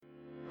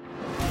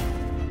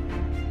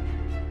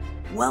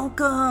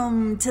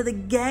Welcome to the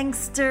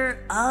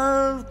Gangster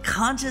of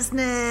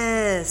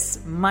Consciousness.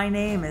 My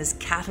name is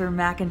Catherine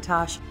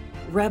McIntosh,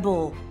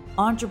 rebel,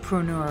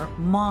 entrepreneur,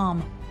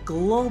 mom,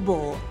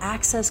 global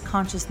access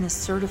consciousness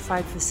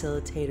certified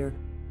facilitator,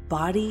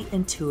 body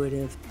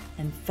intuitive,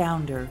 and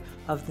founder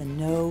of the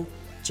No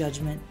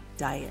Judgment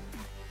Diet,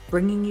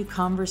 bringing you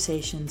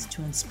conversations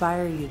to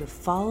inspire you to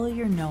follow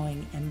your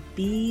knowing and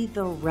be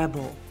the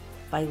rebel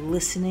by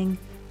listening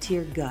to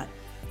your gut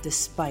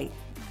despite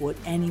what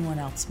anyone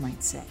else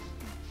might say.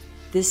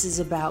 This is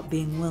about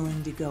being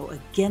willing to go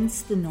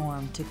against the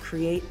norm to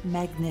create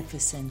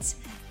magnificence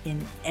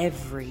in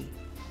every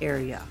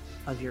area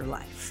of your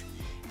life.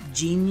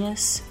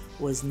 Genius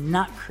was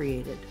not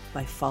created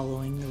by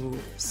following the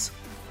rules.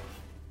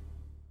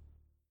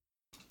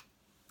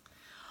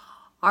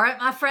 All right,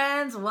 my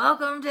friends,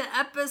 welcome to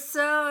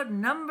episode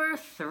number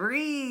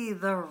 3,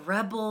 The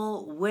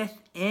Rebel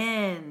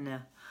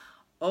Within.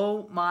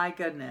 Oh my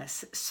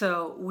goodness.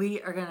 So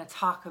we are going to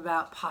talk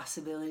about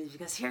possibilities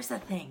because here's the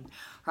thing,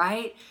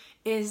 right?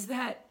 Is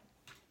that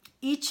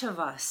each of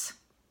us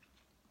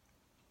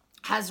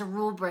has a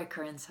rule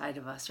breaker inside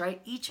of us,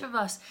 right? Each of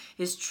us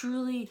is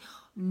truly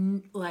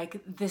like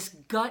this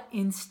gut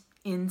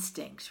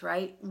instinct,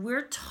 right?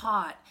 We're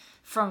taught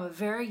from a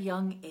very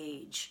young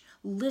age,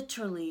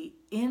 literally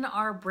in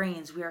our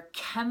brains, we are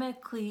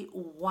chemically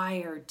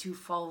wired to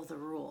follow the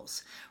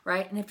rules,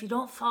 right? And if you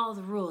don't follow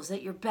the rules,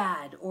 that you're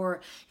bad or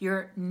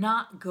you're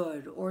not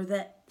good or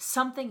that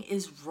something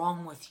is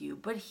wrong with you.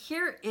 But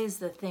here is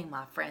the thing,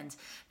 my friends.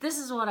 This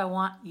is what I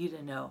want you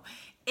to know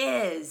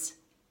is,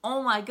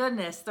 oh my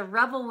goodness, the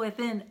rebel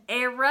within,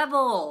 a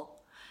rebel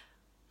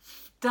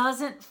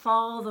doesn't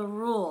follow the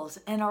rules,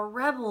 and a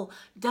rebel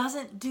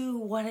doesn't do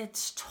what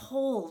it's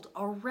told.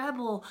 A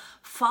rebel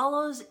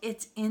follows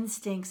its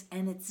instincts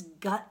and its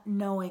gut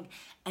knowing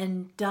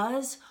and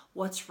does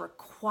what's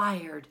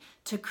required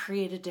to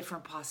create a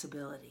different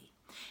possibility.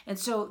 And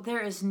so there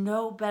is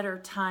no better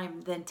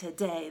time than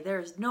today. There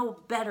is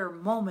no better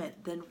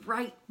moment than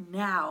right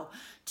now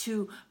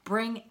to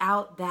bring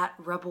out that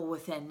rebel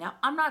within. Now,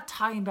 I'm not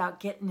talking about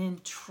getting in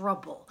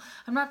trouble.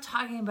 I'm not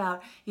talking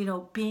about,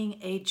 being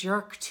a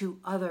jerk to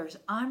others.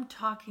 I'm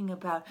talking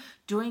about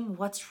doing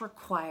what's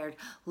required,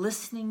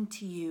 listening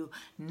to you,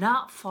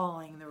 not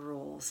following the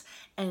rules,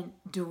 and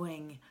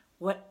doing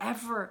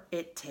whatever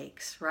it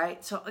takes,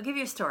 right? So I'll give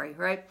you a story,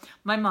 right?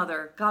 My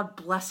mother, God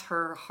bless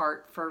her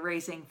heart for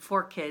raising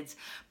 4 kids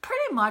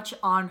pretty much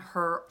on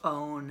her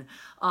own.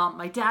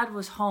 My dad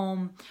was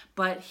home,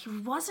 but he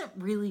wasn't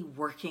really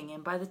working.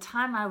 And by the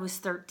time I was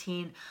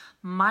 13,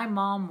 my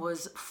mom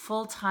was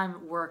full-time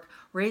at work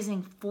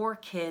raising 4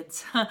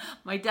 kids.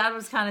 My dad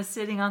was kind of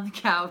sitting on the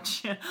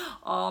couch,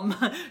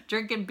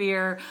 drinking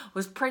beer,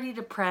 was pretty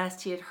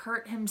depressed. He had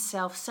hurt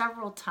himself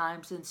several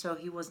times, and so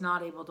he was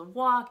not able to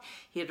walk.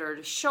 He had hurt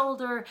his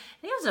shoulder. And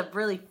he was a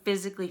really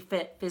physically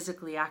fit,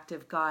 physically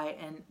active guy,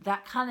 and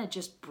that kind of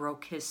just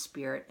broke his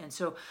spirit. And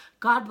so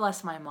God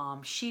bless my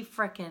mom. She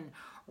frickin'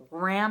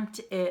 ramped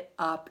it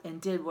up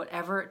and did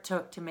whatever it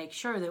took to make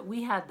sure that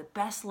we had the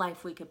best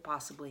life we could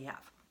possibly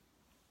have.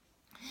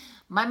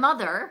 My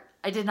mother,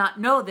 I did not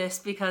know this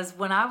because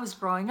when I was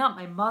growing up,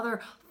 my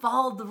mother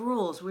followed the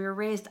rules. We were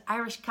raised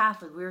Irish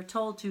Catholic. We were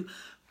told to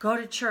go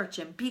to church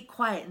and be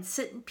quiet and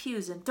sit in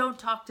pews and don't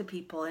talk to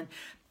people and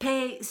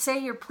say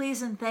your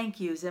please and thank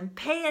yous and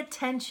pay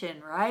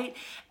attention, right?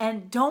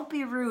 And don't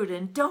be rude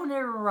and don't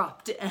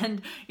interrupt.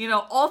 And,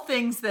 all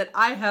things that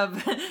I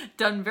have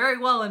done very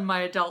well in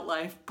my adult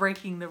life,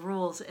 breaking the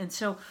rules. And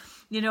so,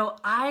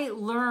 I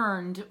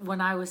learned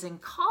when I was in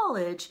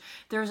college,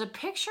 there's a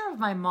picture of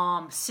my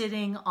mom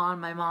sitting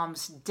on my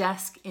mom's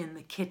desk in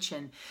the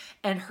kitchen,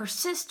 and her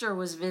sister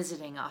was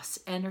visiting us.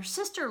 And her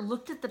sister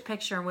looked at the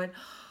picture and went,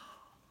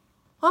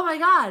 "Oh my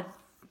God,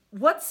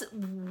 what's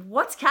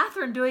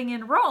Catherine doing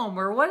in Rome?"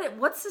 Or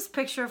what's this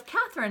picture of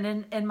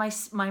Catherine? And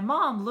my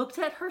mom looked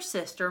at her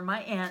sister,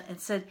 my aunt,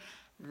 and said,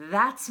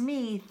 "That's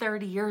me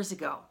 30 years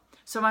ago."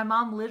 So my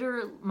mom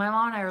and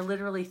I are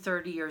literally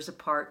 30 years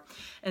apart.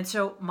 And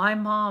so my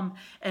mom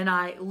and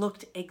I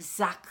looked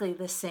exactly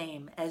the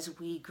same as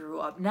we grew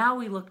up. Now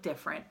we look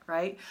different,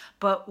 right?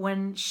 But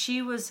when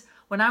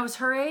I was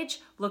her age,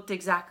 looked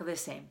exactly the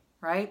same,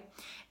 right?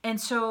 And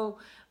so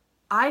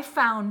I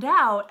found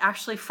out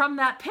actually from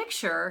that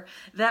picture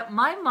that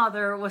my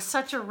mother was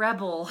such a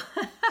rebel.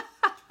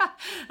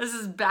 This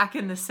is back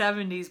in the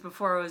 70s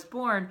before I was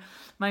born.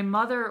 My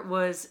mother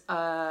was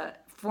a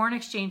foreign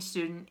exchange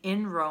student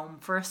in Rome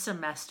for a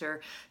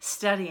semester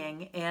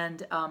studying,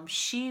 and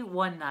she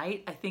one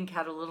night I think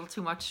had a little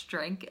too much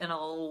drink and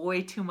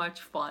way too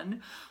much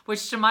fun,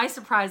 which to my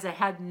surprise I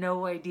had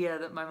no idea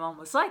that my mom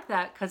was like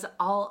that, because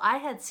all I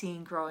had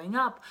seen growing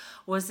up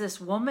was this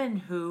woman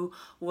who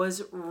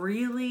was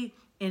really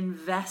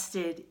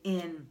invested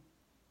in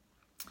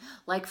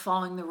like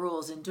following the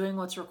rules and doing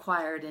what's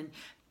required and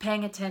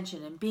paying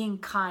attention and being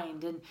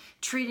kind and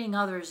treating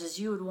others as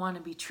you would want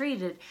to be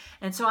treated.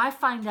 And so I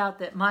find out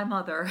that my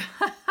mother,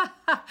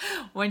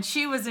 when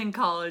she was in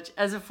college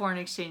as a foreign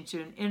exchange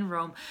student in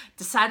Rome,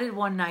 decided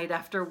one night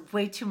after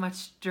way too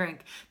much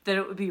drink that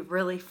it would be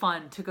really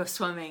fun to go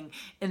swimming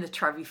in the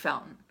Trevi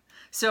Fountain.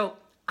 So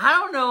I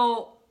don't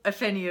know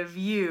if any of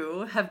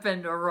you have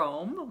been to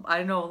Rome.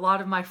 I know a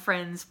lot of my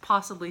friends,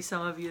 possibly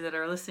some of you that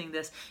are listening to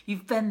this,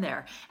 you've been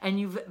there and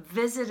you've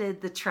visited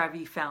the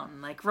Trevi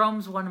Fountain. Like,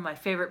 Rome's one of my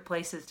favorite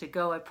places to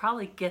go. I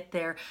probably get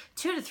there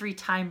 2 to 3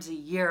 times a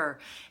year.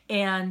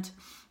 And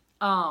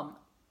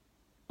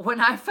when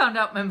I found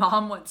out my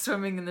mom went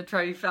swimming in the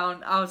Trevi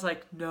Fountain, I was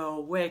like, no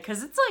way.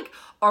 Because it's like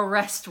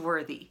arrest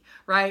worthy,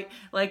 right?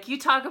 Like, you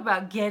talk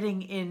about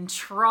getting in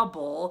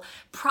trouble,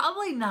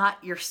 probably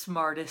not your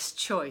smartest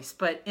choice.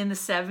 But in the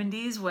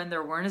 70s, when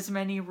there weren't as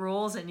many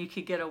rules and you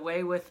could get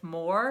away with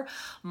more,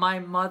 my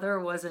mother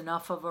was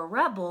enough of a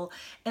rebel.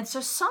 And so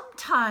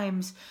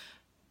sometimes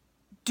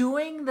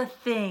doing the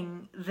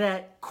thing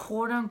that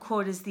quote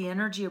unquote is the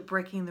energy of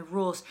breaking the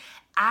rules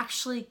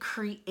actually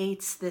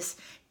creates this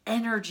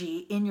energy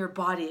in your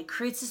body. It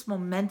creates this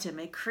momentum.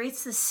 It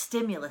creates this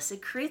stimulus. It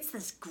creates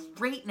this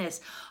greatness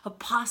of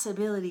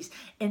possibilities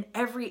in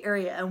every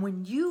area. And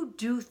when you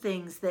do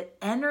things that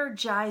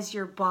energize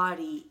your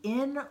body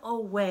in a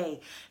way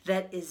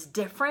that is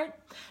different,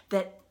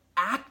 that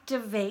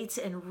activates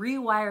and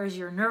rewires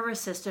your nervous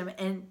system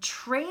and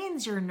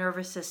trains your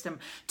nervous system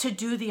to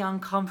do the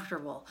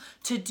uncomfortable,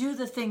 to do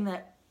the thing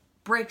that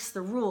breaks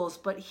the rules.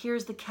 But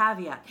here's the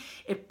caveat: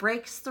 it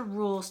breaks the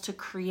rules to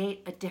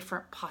create a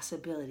different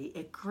possibility.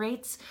 It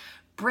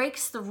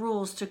breaks the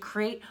rules to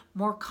create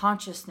more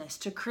consciousness,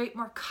 to create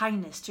more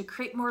kindness, to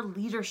create more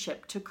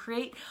leadership, to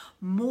create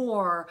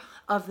more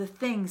of the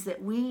things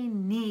that we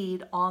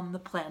need on the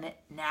planet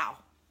now,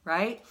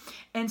 right?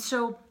 And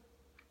so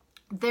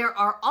there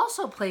are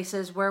also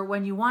places where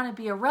when you want to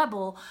be a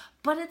rebel,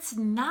 but it's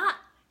not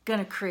going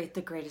to create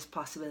the greatest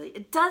possibility.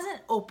 It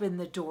doesn't open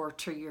the door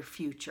to your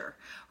future,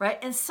 right?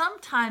 And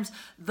sometimes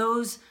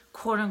those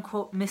quote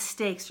unquote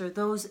mistakes or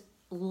those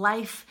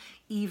life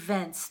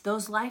events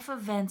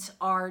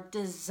are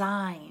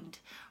designed,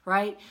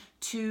 right,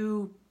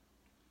 to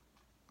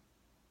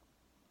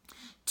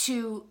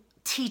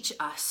teach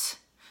us,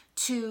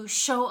 to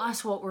show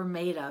us what we're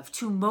made of,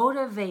 to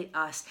motivate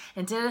us,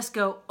 and to just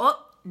go,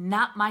 oh,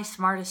 not my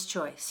smartest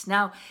choice.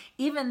 Now,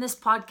 even this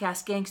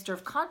podcast, Gangster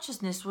of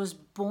Consciousness, was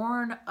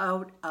born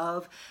out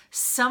of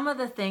some of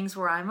the things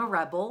where I'm a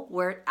rebel,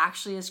 where it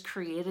actually has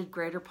created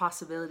greater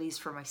possibilities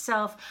for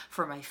myself,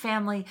 for my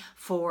family,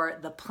 for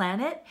the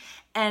planet.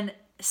 And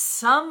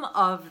some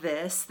of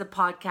this, the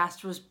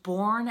podcast, was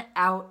born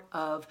out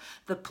of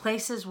the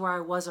places where I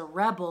was a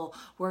rebel,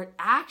 where it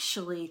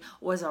actually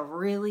was a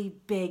really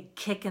big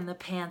kick in the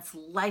pants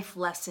life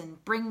lesson,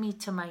 bring me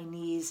to my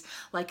knees,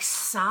 like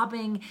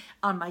sobbing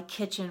on my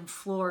kitchen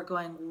floor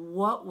going,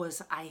 what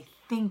was I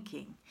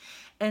thinking?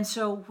 And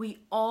so we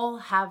all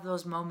have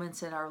those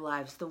moments in our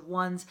lives, the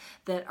ones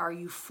that are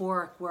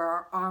euphoric, where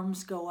our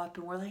arms go up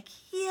and we're like,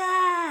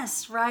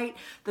 yes, right?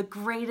 The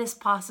greatest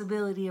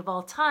possibility of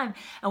all time.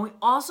 And we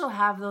also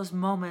have those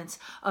moments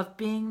of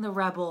being the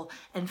rebel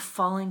and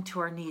falling to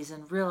our knees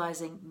and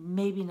realizing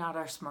maybe not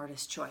our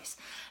smartest choice.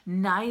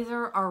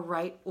 Neither are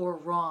right or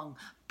wrong.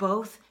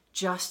 Both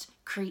just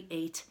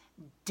create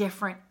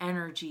different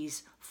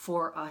energies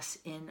for us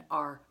in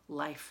our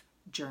life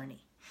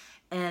journey.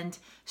 And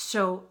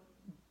so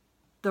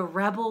the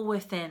rebel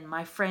within,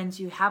 my friends,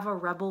 you have a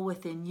rebel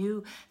within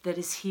you that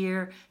is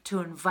here to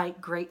invite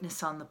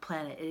greatness on the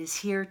planet. It is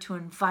here to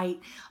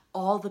invite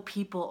all the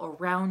people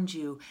around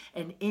you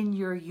and in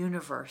your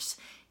universe,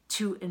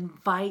 to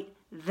invite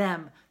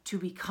them to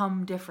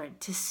become different,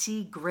 to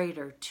see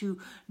greater, to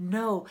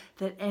know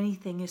that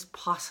anything is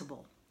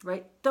possible,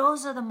 right?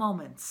 Those are the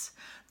moments.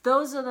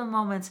 Those are the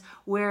moments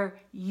where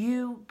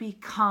you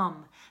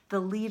become the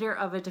leader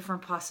of a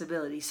different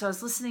possibility. So I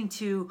was listening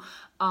to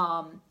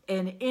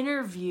an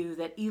interview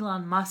that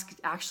Elon Musk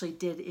actually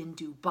did in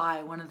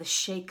Dubai. One of the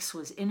sheikhs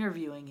was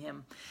interviewing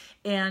him.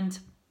 And,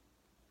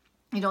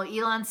 you know,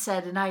 Elon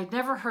said, and I had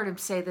never heard him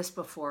say this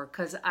before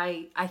because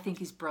I think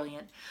he's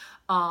brilliant.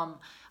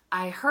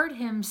 I heard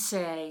him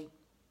say,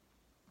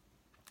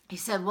 he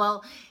said,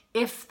 well,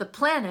 if the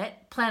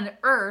planet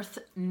Earth,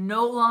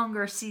 no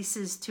longer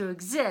ceases to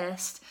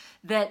exist,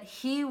 that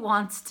he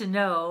wants to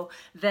know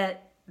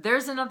that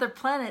there's another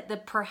planet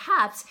that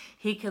perhaps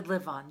he could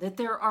live on, that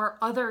there are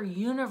other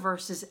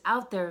universes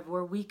out there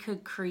where we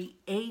could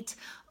create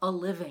a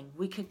living,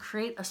 we could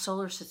create a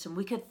solar system,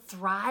 we could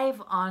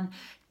thrive on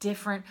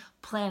different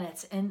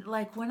planets. And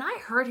like when I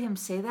heard him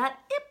say that,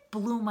 it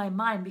blew my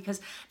mind,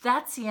 because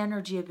that's the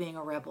energy of being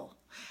a rebel.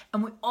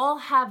 And we all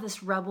have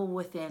this rebel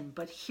within,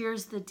 but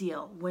here's the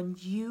deal. When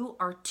you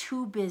are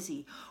too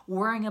busy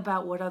worrying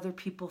about what other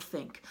people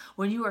think,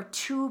 when you are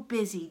too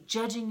busy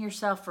judging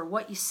yourself for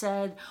what you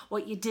said,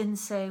 what you didn't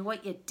say,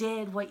 what you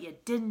did, what you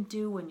didn't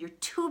do, when you're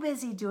too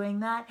busy doing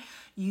that,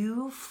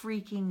 you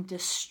freaking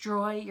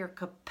destroy your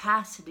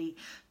capacity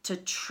to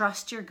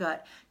trust your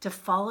gut, to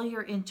follow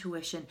your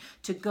intuition,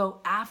 to go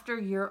after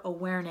your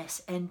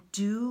awareness and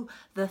do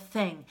the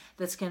thing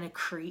that's going to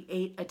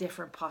create a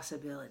different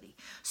possibility.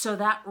 So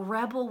that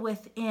rebel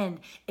within,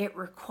 it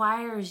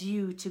requires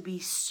you to be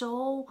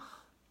so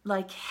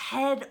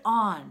head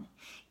on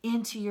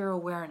into your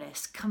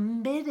awareness,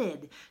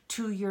 committed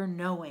to your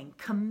knowing,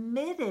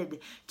 committed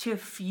to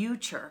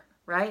future,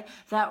 right?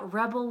 That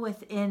rebel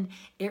within,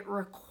 it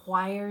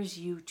requires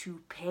you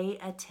to pay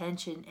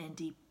attention and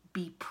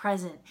be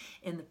present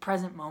in the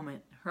present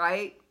moment,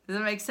 right? Does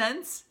that make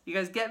sense? You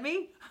guys get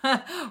me?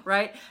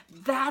 Right?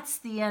 That's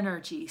the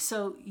energy.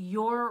 So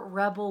your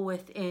rebel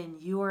within,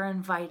 you are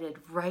invited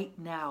right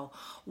now.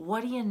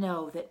 What do you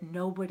know that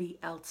nobody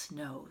else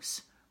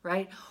knows,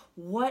 right?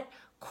 What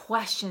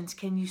questions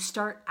can you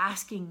start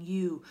asking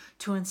you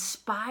to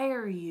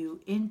inspire you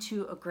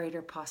into a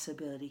greater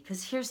possibility?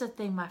 Because here's the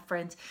thing, my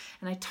friends,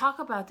 and I talk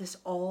about this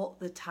all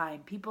the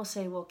time. People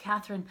say, well,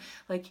 Catherine,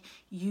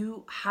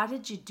 how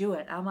did you do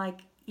it? I'm like,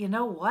 you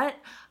know what?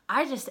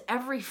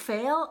 Every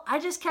fail, I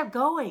just kept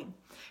going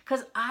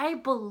because I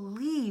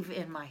believe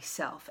in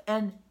myself.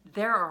 And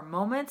there are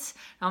moments,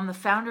 I'm the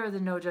founder of the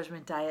No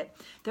Judgment Diet,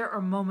 there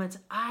are moments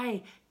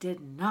I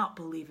did not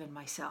believe in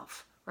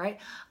myself. Right?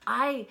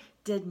 I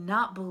did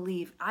not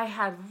believe. I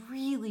had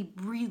really,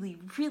 really,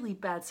 really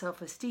bad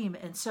self-esteem.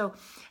 And so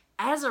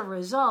as a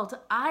result,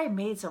 I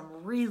made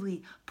some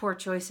really poor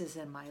choices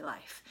in my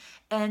life.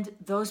 And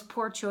those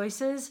poor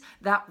choices,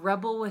 that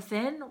rebel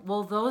within,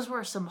 well, those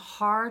were some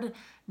hard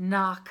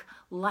knock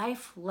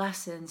life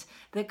lessons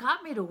that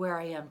got me to where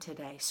I am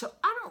today. So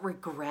I don't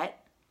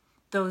regret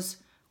those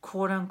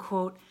quote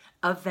unquote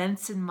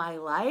events in my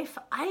life.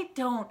 I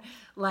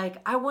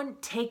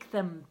wouldn't take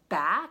them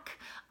back.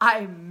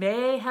 I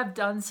may have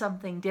done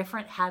something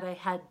different had I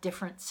had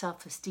different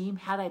self-esteem,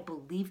 had I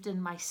believed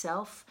in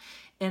myself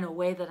in a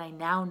way that I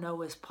now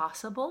know is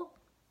possible.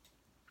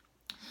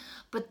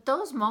 But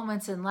those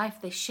moments in life,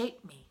 they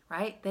shaped me,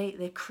 right?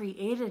 They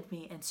created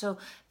me. And so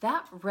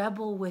that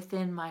rebel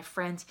within, my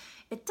friends,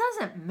 it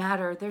doesn't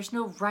matter. There's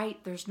no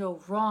right, there's no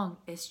wrong.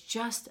 It's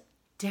just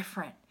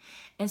different.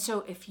 And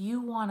so if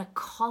you want to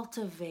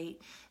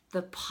cultivate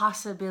the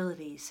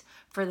possibilities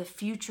for the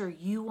future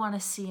you want to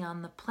see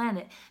on the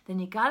planet, then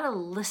you got to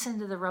listen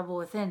to the rebel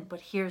within. But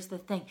here's the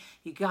thing,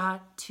 you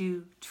got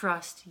to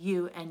trust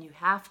you, and you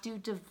have to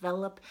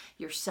develop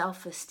your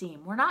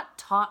self-esteem. We're not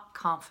taught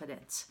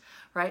confidence,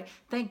 right?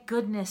 Thank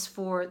goodness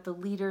for the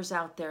leaders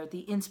out there,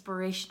 the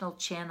inspirational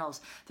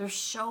channels. There's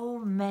so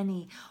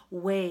many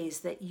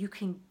ways that you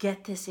can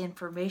get this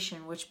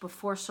information, which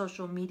before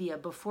social media,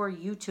 before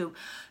YouTube,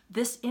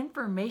 this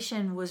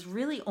information was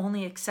really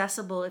only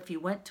accessible if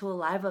you went to a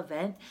live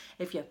event,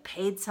 if you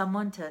paid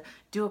someone to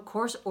do a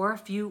course, or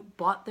if you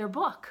bought their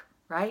book,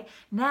 right?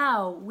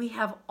 Now we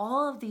have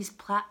all of these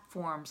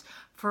platforms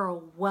for a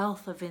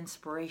wealth of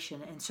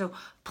inspiration. And so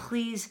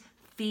please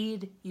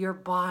feed your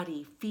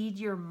body, feed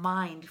your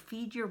mind,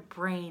 feed your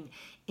brain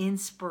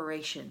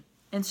inspiration.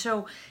 And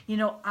so,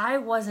 I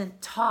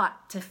wasn't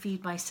taught to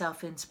feed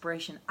myself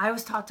inspiration. I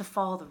was taught to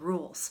follow the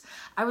rules.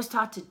 I was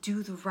taught to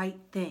do the right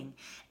thing.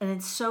 And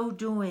in so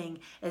doing,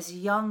 as a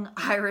young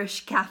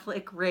Irish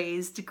Catholic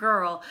raised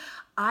girl,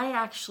 I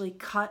actually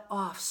cut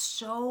off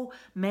so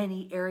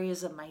many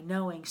areas of my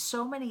knowing,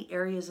 so many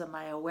areas of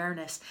my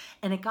awareness.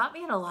 And it got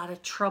me in a lot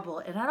of trouble.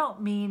 And I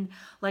don't mean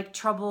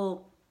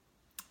trouble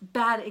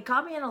bad. It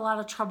got me in a lot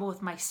of trouble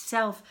with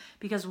myself,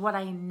 because what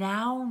I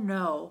now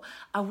know,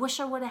 I wish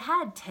I would have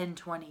had 10,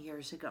 20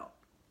 years ago.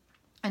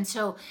 And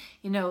so,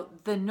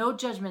 the No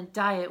Judgment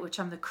Diet,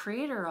 which I'm the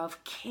creator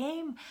of,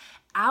 came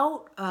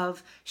out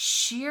of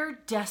sheer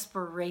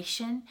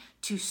desperation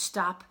to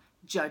stop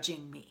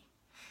judging me.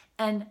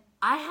 And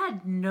I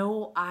had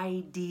no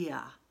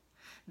idea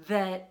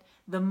that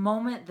the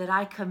moment that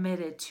I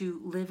committed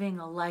to living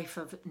a life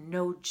of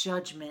no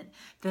judgment,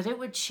 that it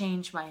would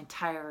change my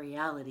entire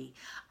reality.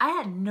 I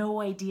had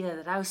no idea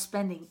that I was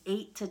spending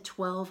 8 to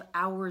 12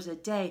 hours a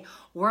day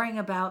worrying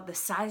about the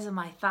size of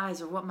my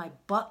thighs or what my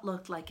butt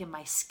looked like in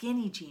my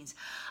skinny jeans.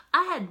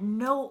 I had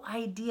no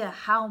idea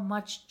how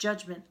much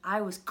judgment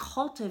I was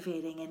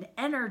cultivating and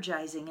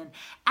energizing and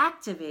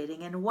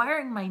activating and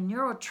wiring my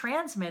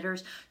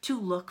neurotransmitters to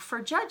look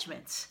for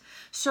judgments.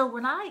 So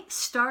when I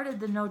started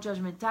the No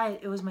Judgment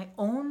Diet, it was my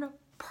own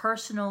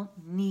personal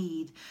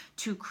need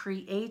to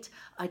create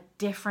a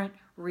different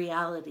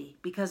reality,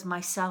 because my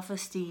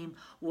self-esteem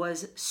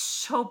was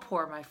so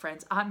poor, my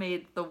friends. I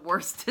made the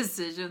worst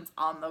decisions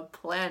on the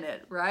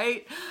planet,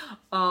 right?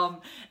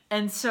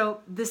 And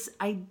so this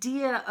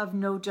idea of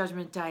No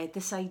Judgment Diet,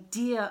 this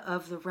idea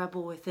of the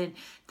rebel within,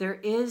 there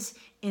is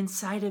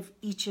inside of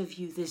each of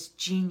you this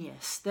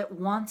genius that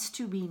wants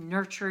to be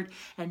nurtured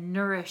and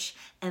nourished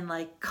and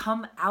like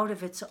come out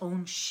of its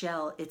own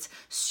shell, its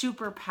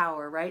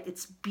superpower, right?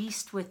 Its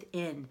beast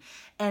within.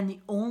 And the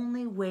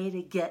only way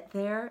to get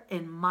there,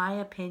 in my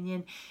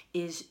opinion,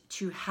 is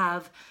to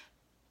have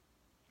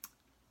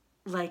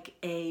like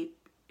a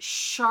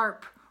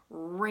sharp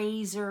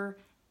razor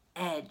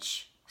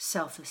edge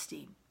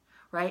self-esteem.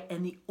 Right?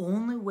 And the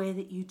only way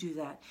that you do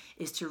that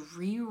is to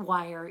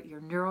rewire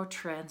your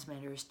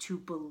neurotransmitters to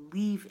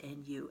believe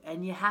in you.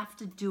 And you have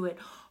to do it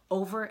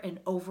over and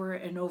over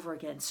and over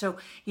again. So,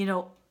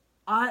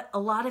 a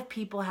lot of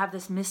people have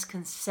this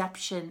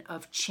misconception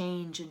of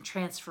change and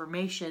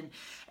transformation,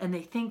 and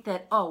they think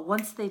that,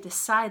 once they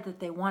decide that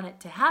they want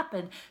it to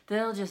happen,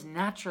 that'll just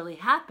naturally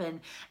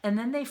happen. And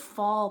then they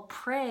fall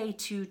prey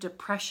to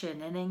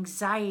depression and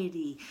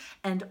anxiety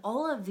and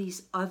all of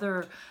these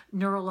other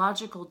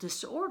neurological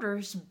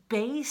disorders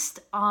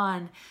based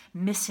on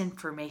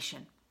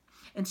misinformation.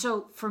 And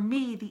so for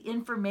me, the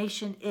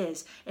information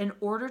is, in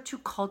order to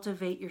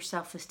cultivate your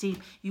self-esteem,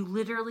 you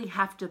literally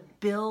have to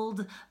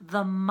build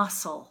the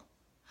muscle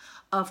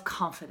of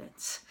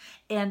confidence.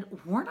 And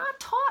we're not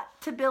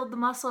taught to build the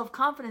muscle of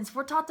confidence.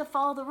 We're taught to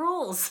follow the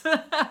rules,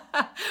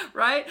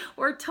 right?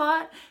 We're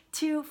taught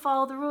to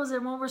follow the rules.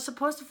 And when we're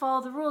supposed to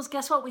follow the rules,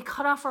 guess what? We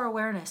cut off our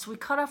awareness. We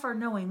cut off our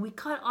knowing. We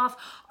cut off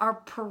our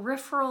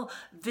peripheral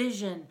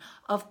vision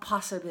of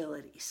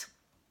possibilities.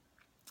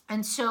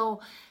 And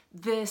so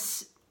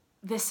this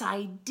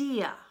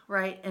idea,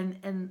 right?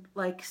 And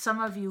like some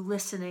of you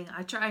listening,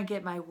 I try and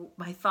get my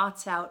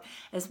thoughts out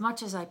as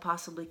much as I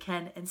possibly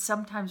can. And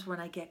sometimes when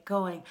I get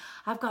going,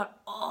 I've got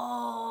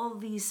all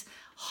these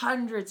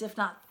hundreds, if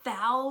not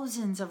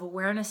thousands of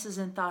awarenesses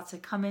and thoughts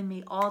that come in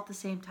me all at the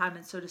same time.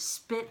 And so to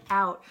spit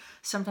out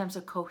sometimes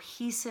a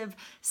cohesive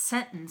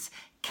sentence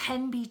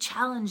can be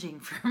challenging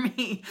for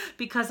me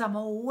because I'm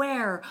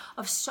aware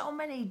of so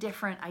many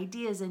different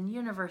ideas and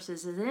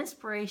universes and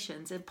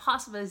inspirations and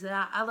possibilities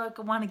that I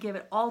want to give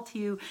it all to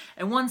you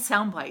in one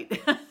soundbite.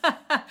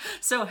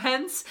 So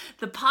hence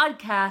the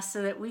podcast,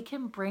 so that we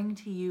can bring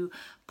to you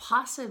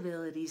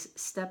possibilities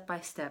step by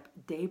step,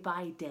 day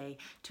by day,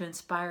 to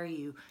inspire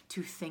you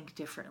to think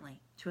differently,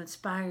 to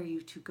inspire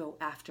you to go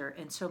after.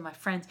 And so my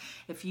friends,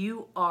 if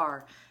you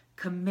are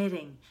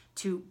committing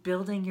to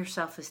building your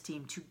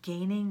self-esteem, to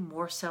gaining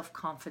more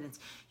self-confidence,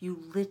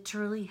 you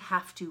literally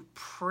have to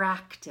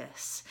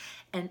practice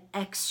and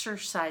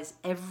exercise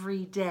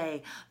every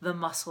day the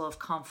muscle of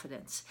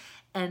confidence.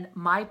 And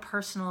my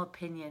personal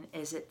opinion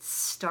is it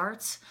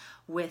starts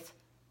with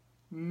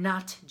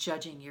not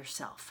judging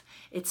yourself.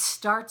 It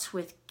starts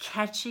with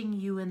catching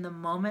you in the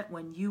moment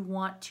when you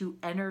want to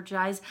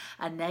energize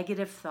a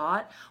negative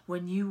thought,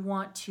 when you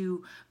want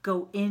to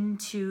go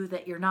into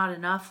that you're not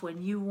enough,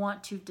 when you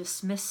want to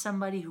dismiss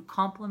somebody who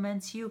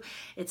compliments you.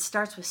 It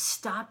starts with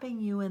stopping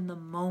you in the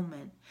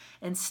moment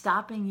and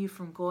stopping you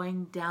from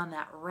going down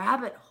that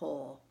rabbit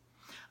hole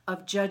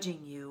of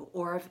judging you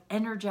or of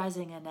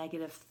energizing a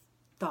negative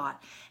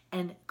thought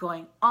and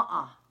going,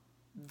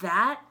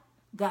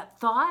 that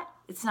thought,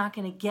 it's not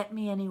going to get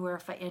me anywhere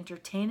if I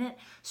entertain it.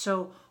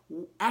 So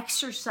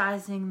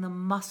exercising the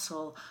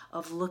muscle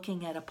of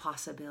looking at a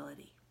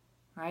possibility,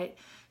 right?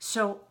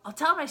 So I'll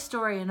tell my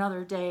story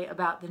another day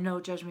about the No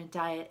Judgment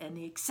Diet and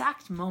the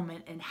exact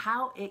moment and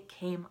how it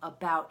came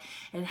about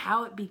and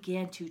how it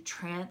began to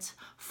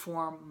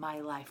transform my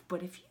life.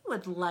 But if you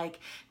would like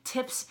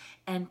tips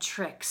and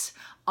tricks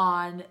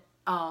on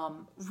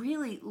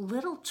really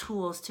little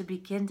tools to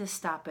begin to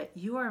stop it,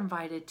 you are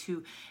invited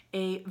to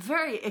a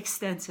very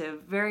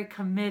extensive, very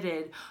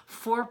committed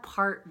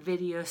 4-part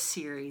video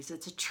series.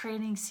 It's a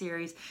training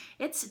series.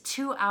 It's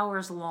 2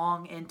 hours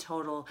long in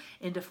total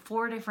into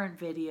 4 different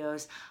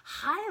videos.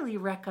 Highly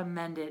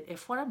recommend it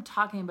if what I'm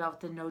talking about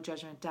with the No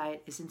Judgment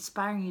Diet is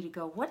inspiring you to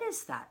go, what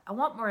is that? I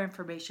want more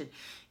information.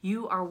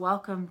 You are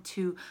welcome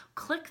to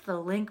click the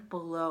link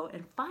below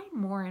and find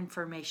more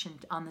information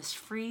on this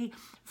free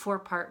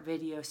 4-part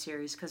video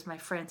series, because my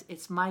friends,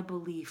 it's my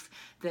belief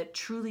that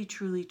truly,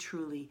 truly,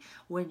 truly,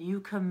 when you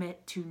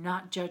commit to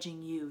not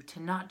judging you,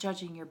 to not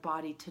judging your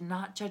body, to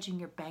not judging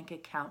your bank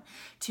account,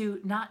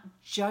 to not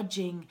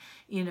judging,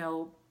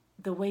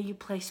 the way you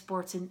play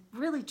sports, and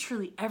really,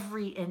 truly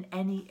every and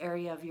any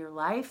area of your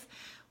life,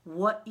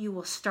 what you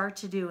will start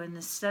to do, and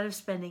instead of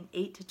spending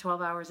 8 to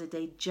 12 hours a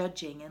day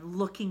judging and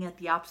looking at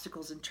the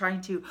obstacles and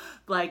trying to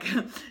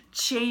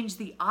change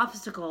the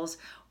obstacles,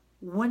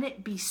 wouldn't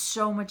it be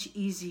so much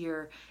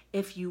easier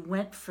if you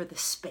went for the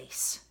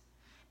space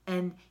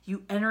and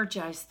you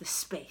energize the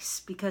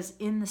space? Because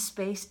in the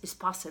space is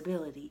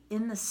possibility.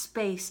 In the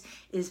space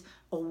is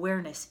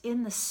awareness.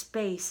 In the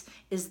space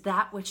is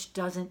that which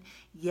doesn't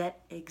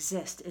yet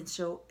exist. And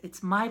so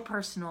it's my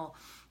personal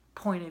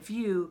point of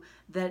view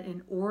that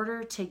in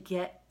order to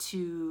get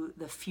to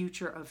the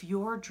future of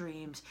your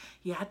dreams,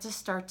 you have to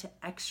start to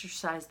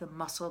exercise the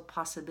muscle of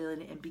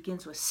possibility, and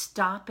begins with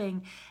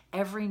stopping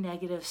every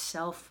negative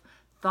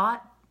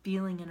self-thought,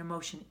 feeling, and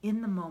emotion in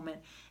the moment,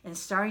 and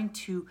starting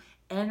to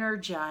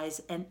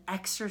energize and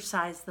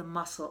exercise the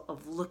muscle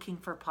of looking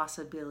for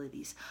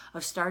possibilities,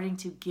 of starting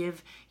to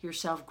give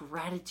yourself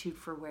gratitude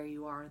for where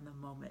you are in the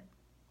moment.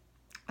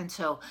 And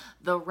so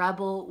the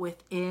rebel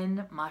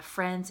within, my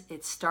friends,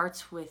 it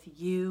starts with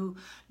you.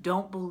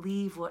 Don't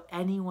believe what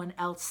anyone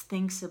else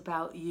thinks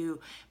about you.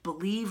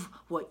 Believe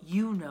what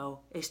you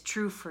know is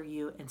true for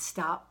you, and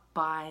stop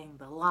buying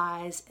the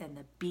lies and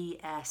the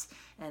BS.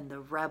 And the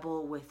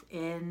rebel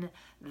within,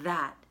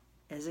 that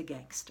is a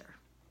gangster.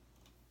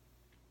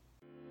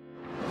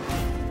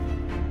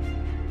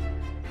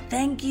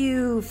 Thank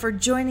you for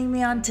joining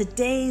me on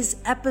today's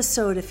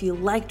episode. If you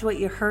liked what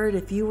you heard,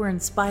 if you were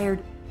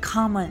inspired,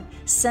 comment,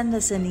 send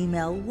us an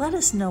email, let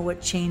us know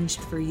what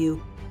changed for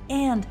you,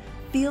 and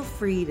feel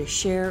free to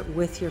share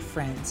with your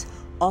friends.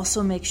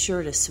 Also, make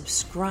sure to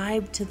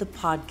subscribe to the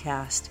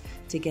podcast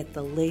to get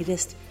the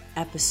latest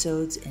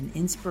episodes and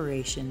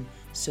inspiration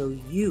so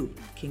you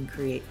can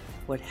create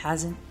what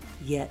hasn't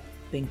yet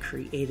been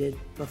created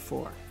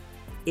before.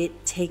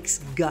 It takes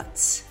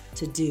guts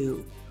to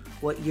do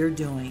what you're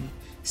doing.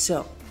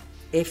 So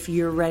if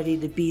you're ready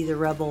to be the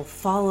rebel,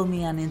 follow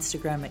me on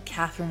Instagram at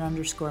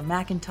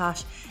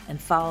Catherine_McIntosh and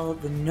follow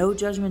the No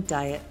Judgment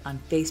Diet on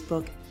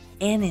Facebook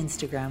and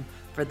Instagram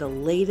for the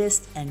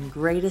latest and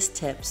greatest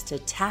tips to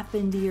tap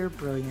into your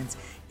brilliance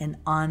and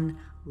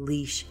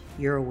unleash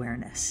your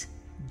awareness.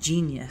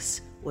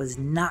 Genius was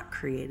not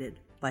created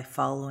by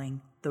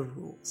following the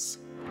rules.